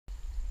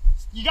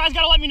You guys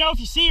gotta let me know if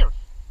you see her.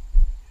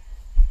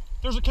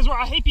 Because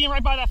I hate being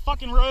right by that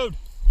fucking road.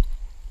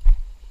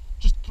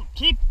 Just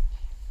keep,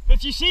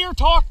 if you see her,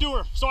 talk to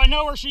her so I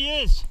know where she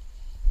is.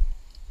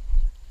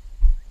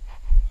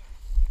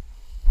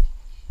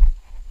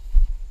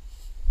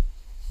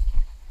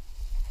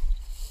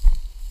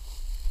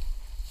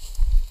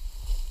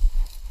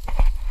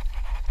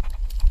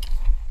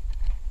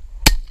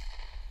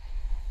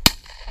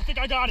 I think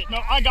I got it. No,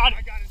 I got it.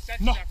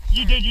 No,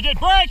 you did.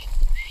 Break!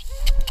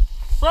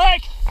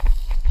 Break!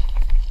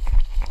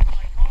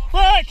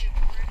 Break!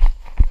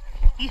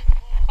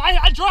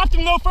 I dropped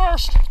him though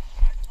first.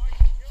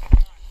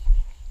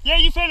 Yeah,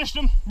 you finished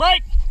him.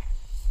 Break!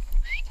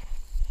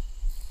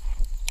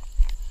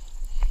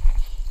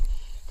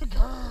 Good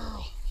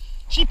girl.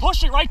 She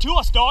pushed it right to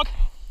us, dog.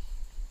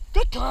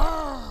 Good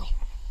girl.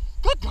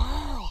 Good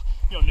girl.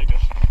 Yo, nigga.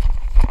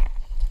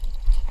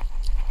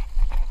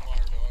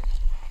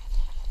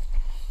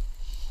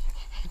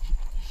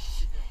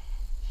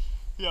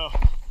 Yo,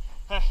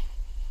 hey,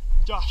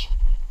 Josh,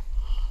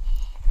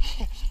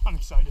 I'm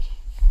excited.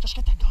 Just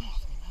get that gun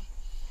off me,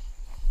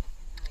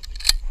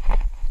 man.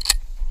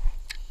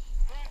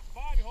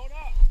 Bobby, hold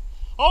up.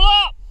 Hold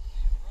up!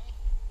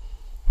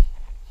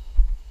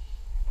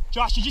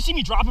 Josh, did you see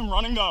me drop him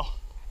running though?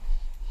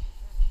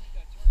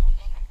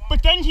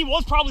 But then he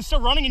was probably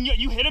still running and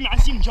you hit him and I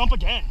see him jump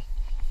again.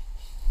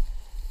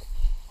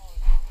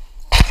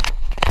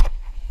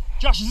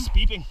 Josh, is this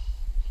beeping?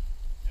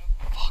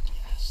 Yep. Fuck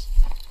yes.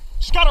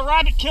 Just got a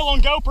rabbit kill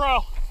on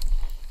GoPro.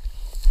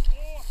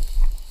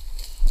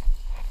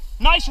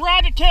 Nice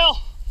rabbit kill.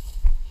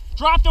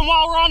 Dropped him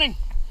while running.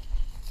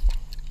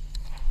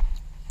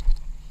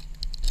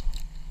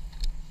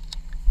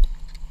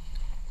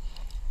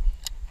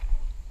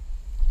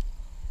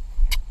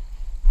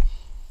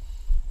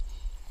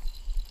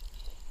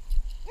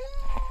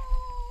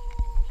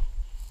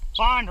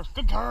 Find her.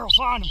 Good girl.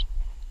 Find him.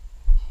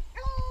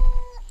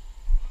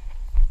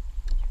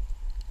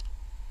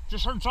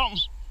 Just heard something.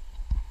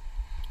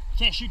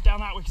 Can't shoot down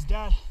that way because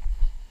Dad.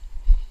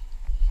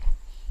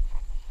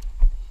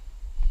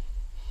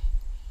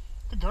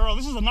 Good girl.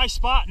 This is a nice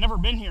spot. Never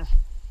been here.